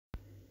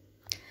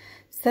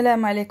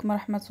السلام عليكم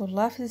ورحمة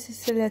الله. في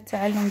سلسلة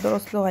تعلم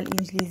دروس اللغة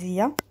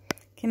الإنجليزية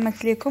كما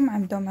قلت لكم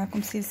عنبداو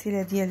معكم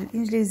سلسلة ديال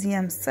الإنجليزية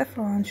من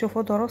الصفر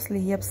وغنشوفوا دروس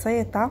اللي هي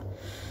بسيطة.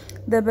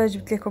 دابا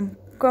جبت لكم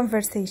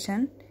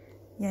conversation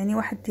يعني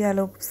واحد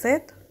ديالوغ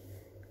بسيط،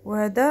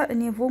 وهذا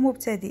نيفو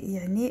مبتدئ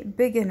يعني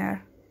beginner،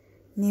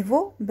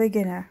 نيفو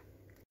beginner.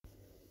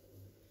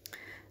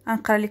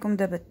 غنقرا لكم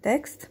دابا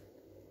التكست.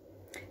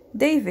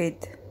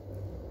 ديفيد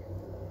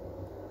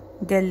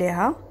قال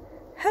لها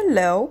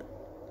hello,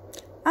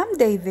 I'm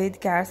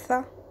David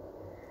Garza.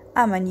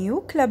 I'm a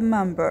new club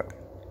member.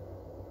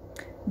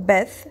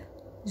 Beth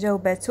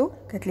جاوبته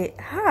قالت لي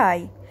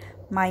Hi,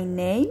 my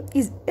name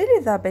is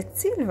Elizabeth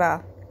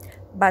Silva,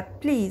 but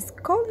please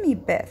call me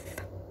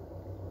Beth.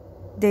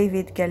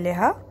 David قال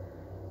لها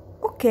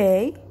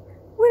Okay,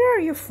 where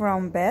are you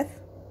from,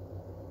 Beth?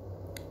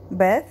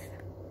 Beth,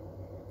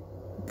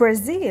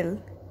 Brazil.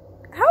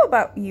 How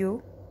about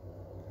you?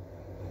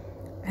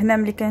 هنا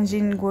ملي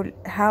كنجي نقول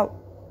how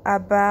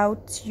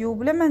about you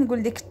بلا ما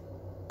نقول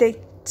ديك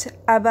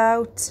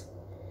about.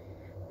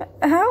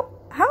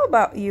 How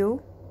about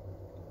you?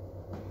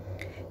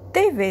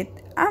 David,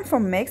 I'm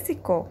from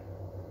Mexico.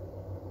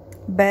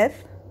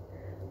 Beth,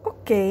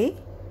 okay,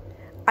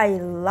 I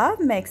love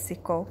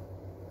Mexico.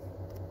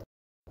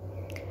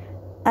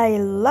 I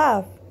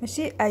love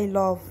ماشي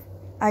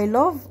I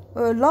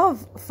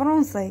love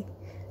فرنسي.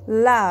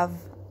 Love,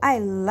 I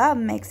love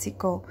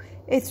Mexico.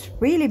 It's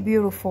really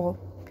beautiful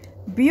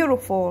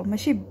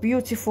ماشي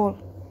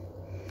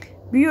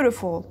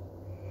beautiful.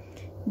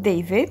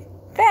 David,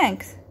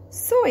 thanks.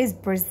 So is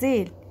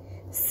Brazil.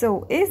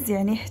 So is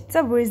يعني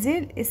حتى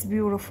Brazil is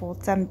beautiful.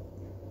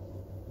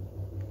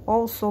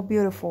 Also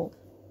beautiful.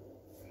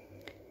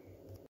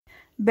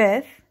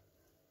 Beth,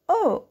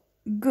 oh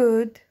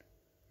good.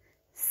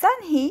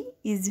 Sunny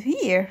is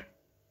here.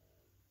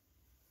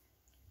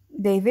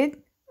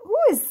 David, who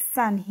is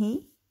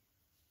Sunny?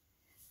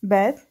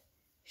 Beth,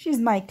 she's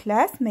my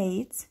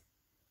classmate.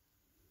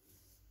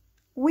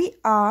 We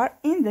are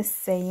in the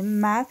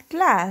same math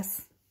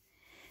class.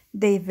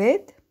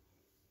 David,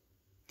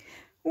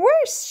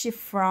 where's she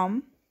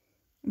from?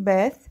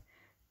 Beth,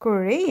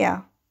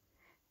 Korea.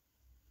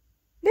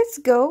 Let's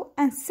go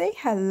and say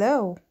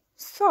hello.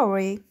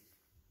 Sorry.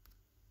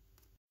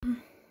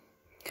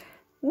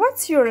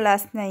 What's your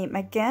last name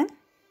again?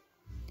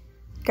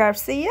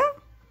 Garcia?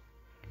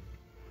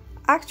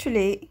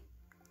 Actually,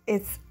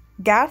 it's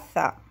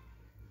Garza.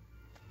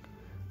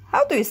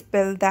 How do you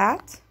spell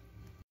that?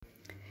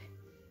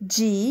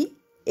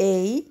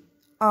 Garza.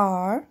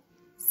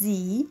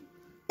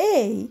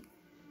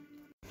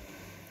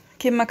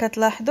 كما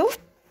كتلاحظوا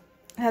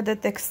هذا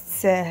تكست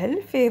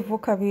ساهل فيه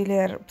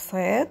فوكابيلير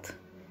بسيط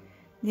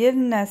ديال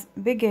الناس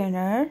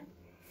beginner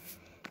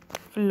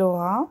في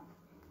اللغة،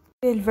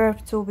 فيه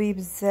الفيرب تو بي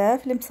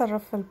بزاف اللي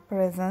مصرف في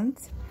البريزنت.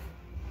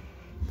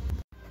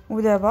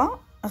 ودابا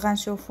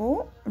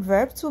غنشوفوا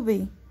الفيرب تو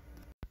بي.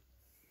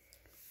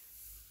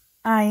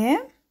 I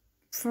am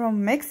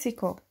from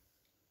Mexico.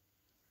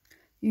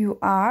 You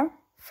are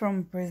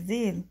from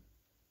Brazil.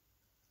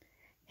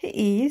 He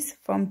is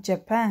from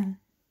Japan.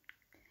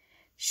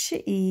 She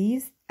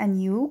is a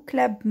new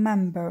club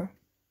member.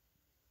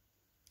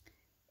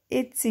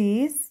 It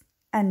is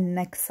an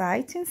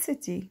exciting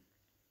city.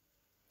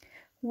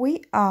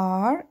 We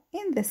are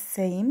in the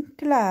same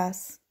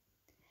class.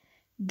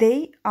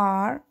 They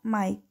are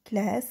my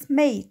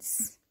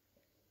classmates.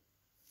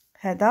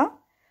 هذا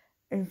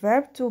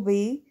الverb to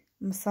be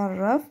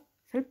مصرف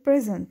في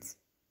البريزنت.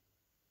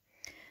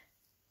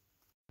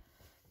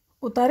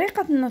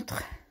 وطريقة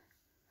النطق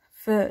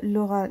في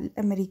اللغة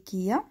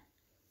الأمريكية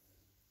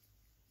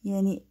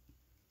يعني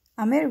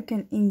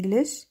American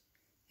English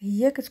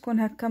هي كتكون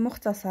هكا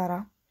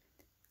مختصرة.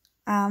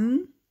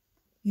 am,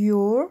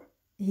 your,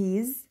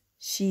 his,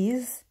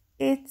 she's,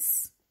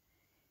 its,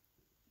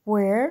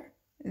 where,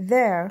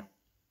 there.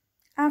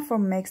 I'm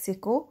from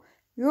Mexico.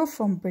 You're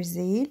from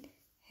Brazil.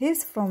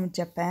 He's from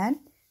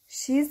Japan.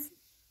 She's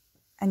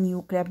a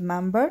new club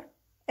member.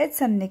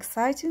 It's an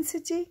exciting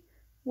city.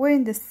 We're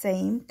in the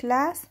same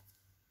class.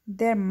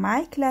 They're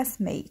my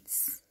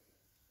classmates.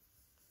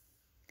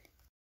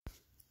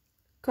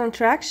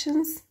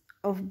 Contractions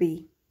of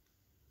be.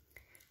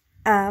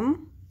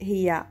 Am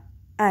هي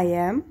I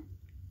am.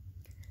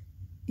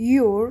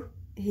 You're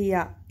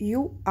هي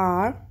you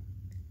are.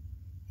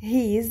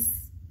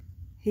 He's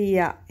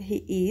هي he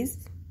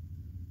is.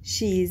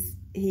 She's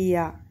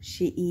هي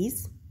she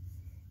is.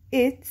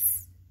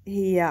 It's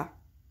هي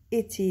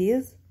it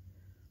is.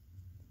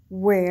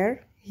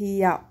 Where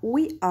هي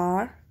we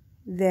are.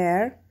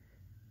 There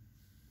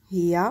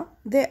هي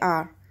they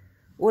are.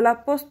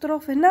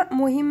 والابوستروف هنا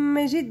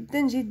مهمة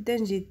جدا جدا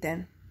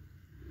جدا.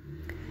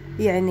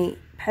 يعني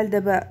بحال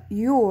دابا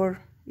your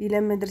الا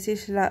ما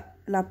درتيش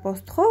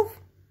لابوستروف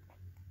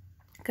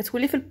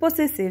كتولي في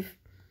البوسيسيف،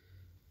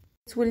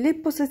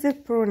 تولي possessive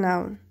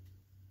pronoun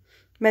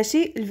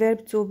ماشي الفيرب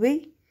to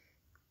be.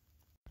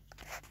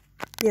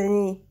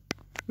 يعني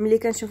ملي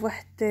كنشوف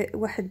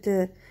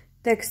واحد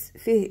تكست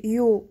فيه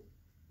يو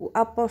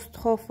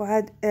وابوستروف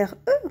وعاد ار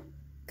او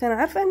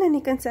كنعرف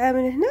انني كنتعامل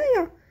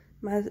هنايا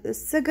مع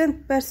second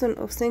person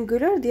of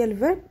singular ديال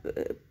verb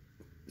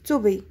to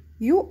be.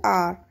 you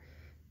are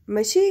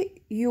ماشي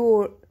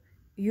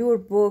your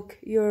book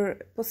your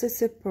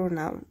possessive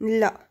pronoun.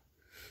 لا،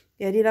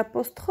 يعني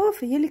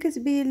l'apostrophe هي اللي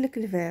كتبين لك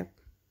الفيرب،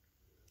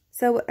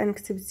 سواء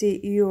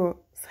كتبتي your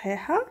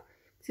صحيحه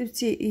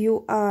كتبتي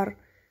you are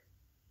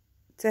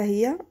حتى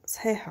هي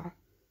صحيحه.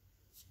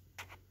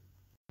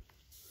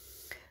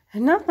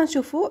 هنا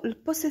غنشوفوا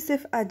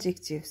البوسيسيف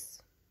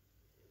adjectives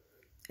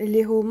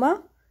اللي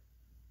هما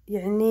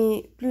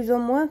يعني بلوز او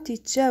موان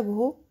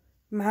تيتشابهوا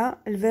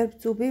مع الفيرب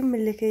تو بي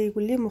ملي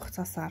كيقول لي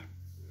مختصر.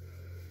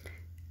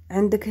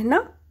 عندك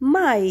هنا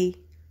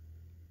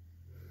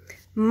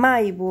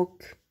ماي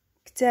بوك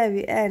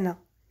كتابي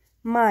انا،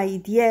 ماي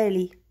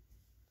ديالي،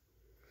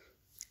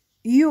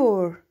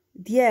 يور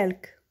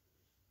ديالك.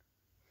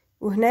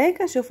 وهنايا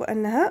كنشوفوا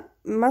انها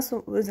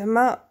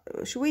زعما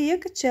شويه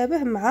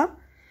كتشابه مع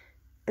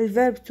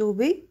الفيرب تو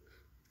بي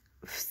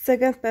في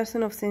second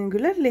person of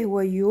singular اللي هو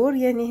يور،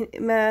 يعني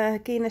ما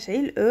كايناش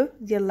غير الاو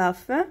ديال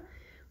لافان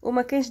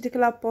وما كاينش ديك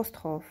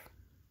لابوستروف،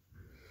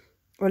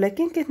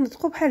 ولكن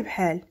كيتنطقوا بحال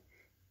بحال.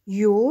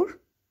 يور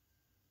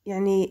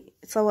يعني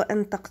سواء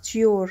نطقت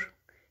يور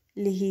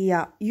اللي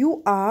هي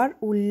you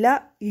are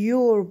ولا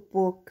your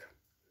book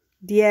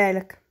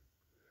ديالك.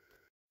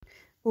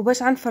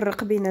 وباش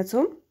غنفرق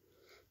بيناتهم،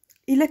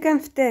 الا كان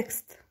في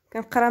تكست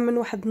كنقرا من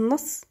واحد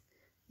النص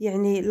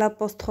يعني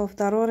لابوستروف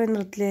ضروري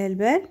نرد ليه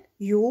البال،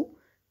 يو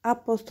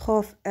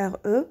apostrophe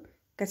re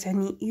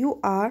كتعني you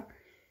are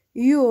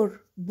your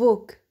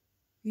book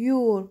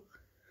your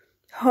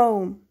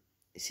home،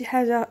 شي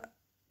حاجه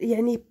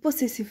يعني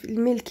possessive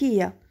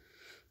الملكيه.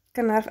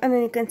 كنعرف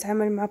انني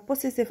كنتعامل مع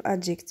possessive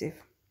adjective.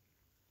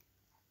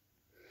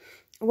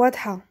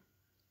 واضحه؟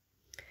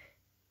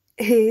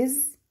 his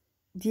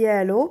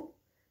ديالو،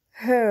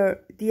 her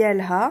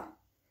ديالها،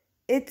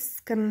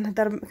 its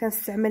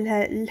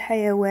كنستعملها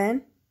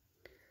للحيوان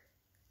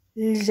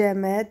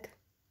للجماد،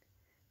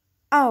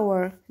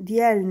 our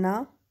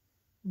ديالنا،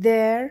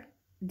 their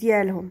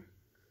ديالهم.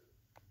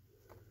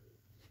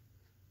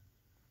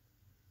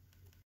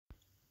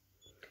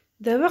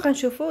 دابا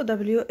غنشوفو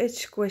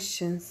WH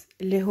questions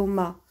اللي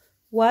هما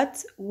what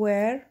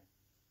where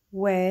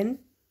when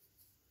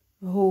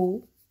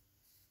who،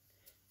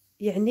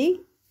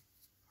 يعني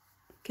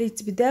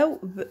كيتبداو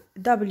ب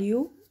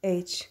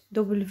WH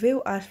W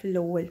و R في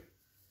الاول،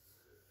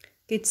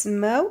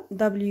 كيتسماو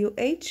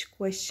WH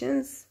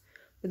questions.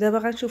 ودابا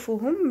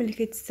غنشوفوهم ملي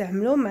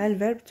كيتستعملوا مع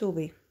الفيرب to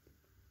be.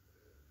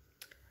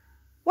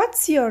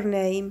 what's your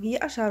name هي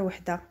اشهر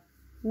وحده.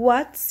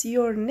 what's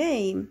your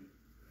name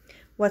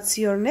what's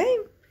your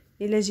name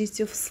الا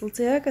جيتي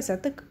وفصلتيها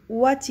كتعطيك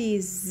what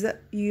is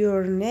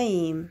your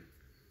name،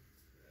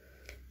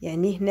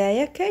 يعني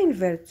هنايا كاين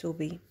verb to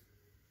be.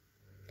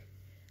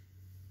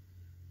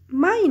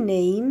 my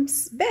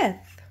name's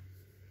Beth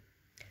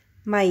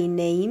my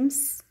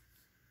name's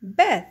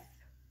Beth،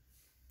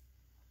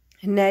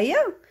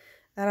 هنايا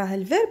راه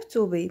الفيرب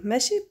to be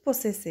ماشي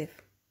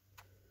possessive.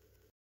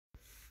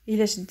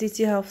 الا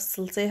شديتيها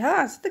وفصلتيها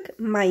عطيك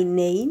my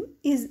name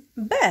is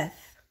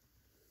Beth.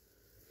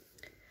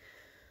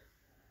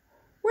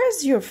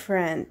 where's your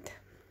friend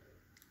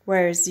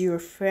where's your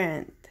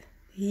friend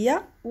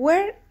هي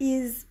where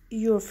is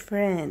your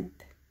friend.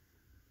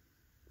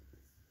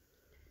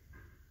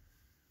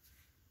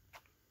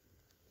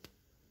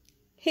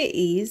 he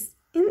is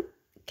in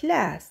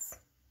class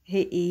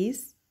he is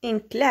in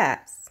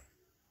class.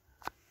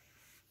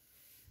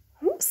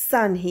 whose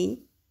son he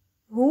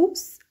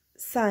whose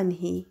son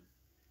he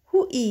who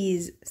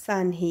is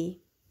son he.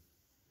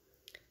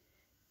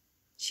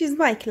 she's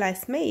my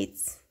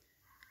classmate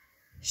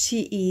she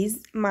is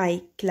my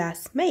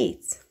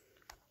classmate.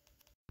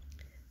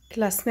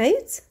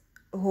 classmate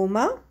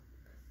هما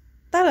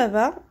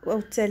طلبة أو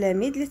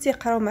التلاميذ اللي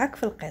تيقراو معك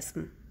في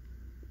القسم.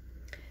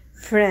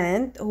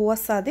 friend هو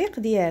الصديق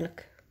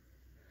ديالك.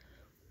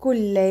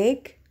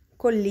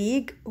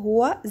 colleague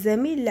هو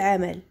زميل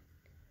العمل،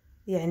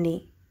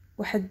 يعني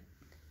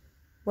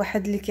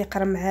واحد اللي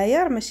كيقرا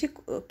معايا ماشي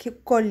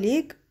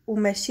colleague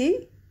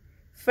وماشي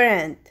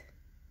friend،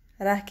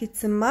 راه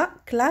كيتسمى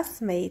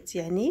classmate،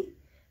 يعني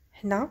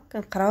حنا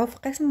كنقراو في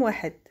قسم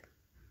واحد.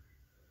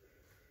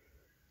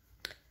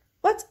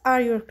 what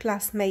are your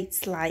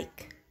classmates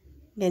like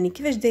يعني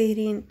كيفاش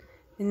دايرين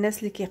الناس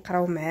اللي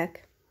كيقراو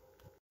معاك.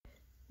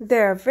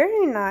 they're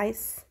very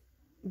nice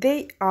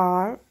they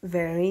are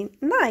very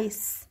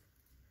nice.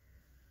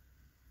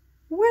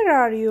 where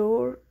are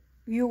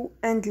you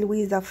and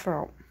Louisa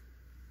from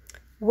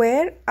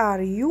where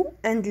are you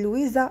and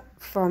Louisa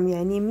from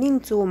يعني منين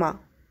نتوما.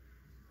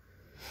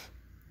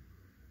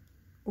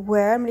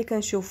 where ملي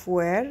كنشوف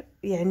where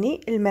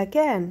يعني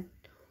المكان،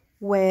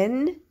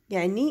 when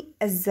يعني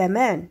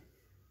الزمان.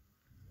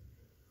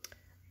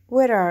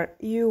 where are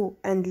you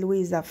and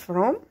Louisa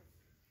from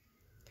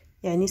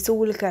يعني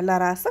سولك على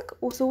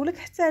راسك وسولك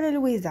حتى على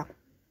لويزا،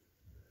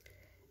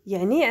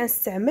 يعني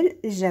غنستعمل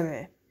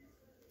الجمع.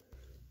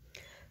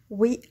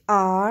 we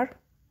are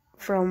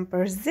from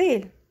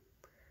Brazil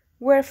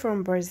We're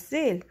from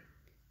Brazil.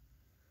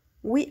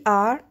 We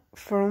are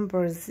from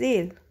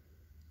Brazil.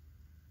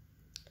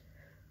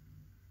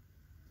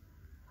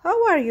 How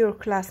are your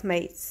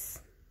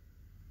classmates?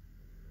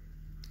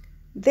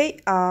 They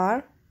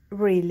are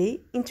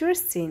really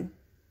interesting.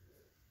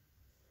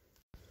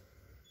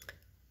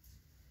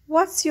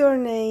 What's your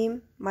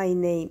name? My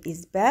name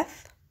is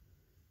Beth.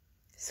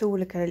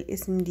 سولك على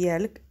الاسم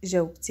ديالك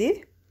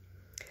جاوبتيه.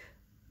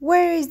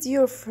 Where is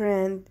your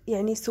friend؟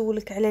 يعني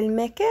سولك على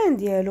المكان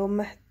ديالو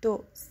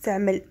محدو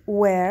استعمل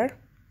where،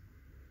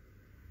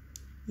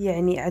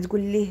 يعني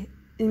عتقول ليه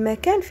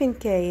المكان فين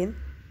كاين.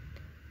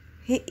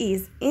 He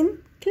is in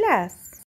class.